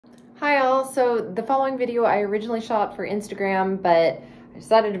Hi all, so the following video I originally shot for Instagram, but I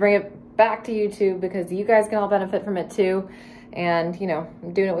decided to bring it back to YouTube because you guys can all benefit from it too. And you know,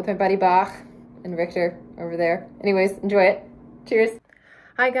 I'm doing it with my buddy Bach and Richter over there. Anyways, enjoy it. Cheers.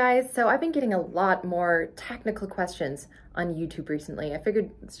 Hi guys, so I've been getting a lot more technical questions on YouTube recently. I figured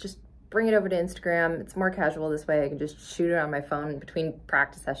let's just bring it over to Instagram. It's more casual this way. I can just shoot it on my phone between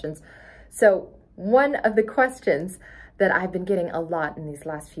practice sessions. So one of the questions that I've been getting a lot in these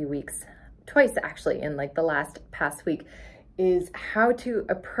last few weeks, twice actually in like the past week, is how to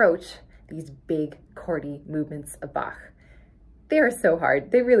approach these big chordy movements of Bach. They are so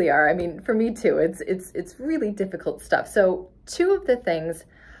hard. They really are. I mean, for me too, it's really difficult stuff. So two of the things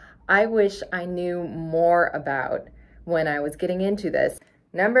I wish I knew more about when I was getting into this.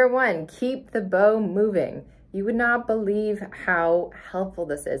 Number one, keep the bow moving. You would not believe how helpful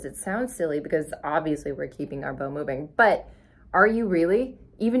this is. It sounds silly because obviously we're keeping our bow moving, but are you really?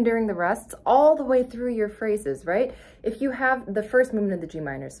 Even during the rests, all the way through your phrases, right? If you have the first movement of the G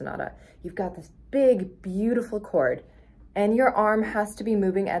minor sonata, you've got this big, beautiful chord, and your arm has to be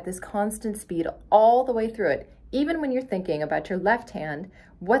moving at this constant speed all the way through it. Even when you're thinking about your left hand,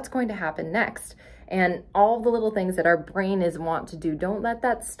 what's going to happen next? And all the little things that our brain is want to do, don't let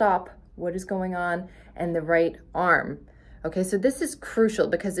that stop what is going on in the right arm. Okay, so this is crucial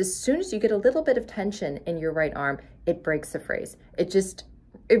because as soon as you get a little bit of tension in your right arm, it breaks the phrase. It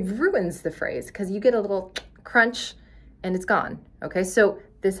ruins the phrase because you get a little crunch and it's gone. Okay, so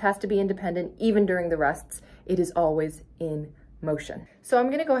this has to be independent even during the rests. It is always in motion. So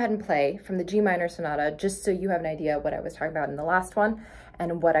I'm gonna go ahead and play from the G minor sonata just so you have an idea what I was talking about in the last one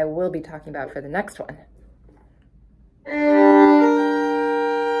and what I will be talking about for the next one.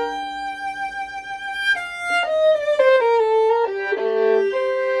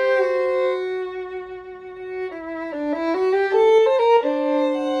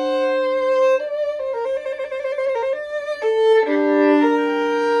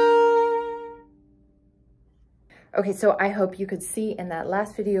 Okay, so I hope you could see in that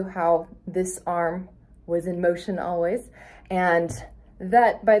last video how this arm was in motion always, and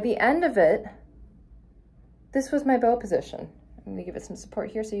that by the end of it, this was my bow position. I'm gonna give it some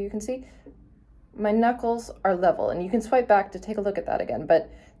support here so you can see. My knuckles are level, and you can swipe back to take a look at that again, but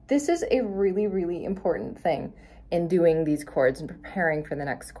this is a really, really important thing in doing these chords and preparing for the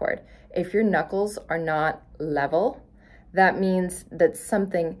next chord. If your knuckles are not level, that means that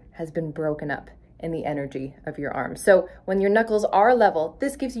something has been broken up in the energy of your arm. So when your knuckles are level,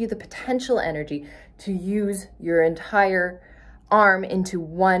 this gives you the potential energy to use your entire arm into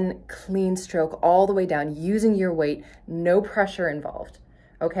one clean stroke all the way down, using your weight, no pressure involved.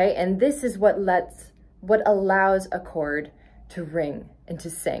 Okay, and this is what allows a chord to ring and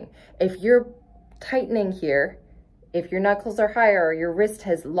to sing. If you're tightening here, if your knuckles are higher or your wrist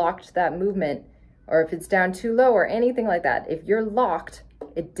has locked that movement, or if it's down too low or anything like that, if you're locked,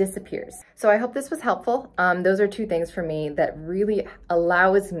 it disappears. So I hope this was helpful. Those are two things for me that really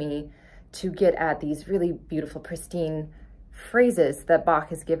allows me to get at these really beautiful, pristine phrases that Bach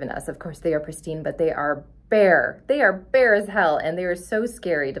has given us. Of course, they are pristine, but they are bare. They are bare as hell, and they are so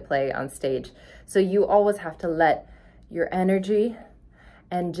scary to play on stage. So you always have to let your energy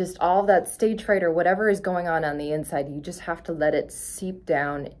and just all that stage fright or whatever is going on the inside, you just have to let it seep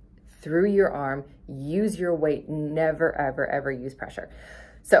down through your arm, use your weight, never, ever, ever use pressure.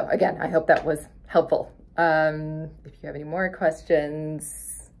 So again, I hope that was helpful. If you have any more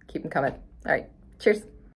questions, keep them coming. All right, cheers.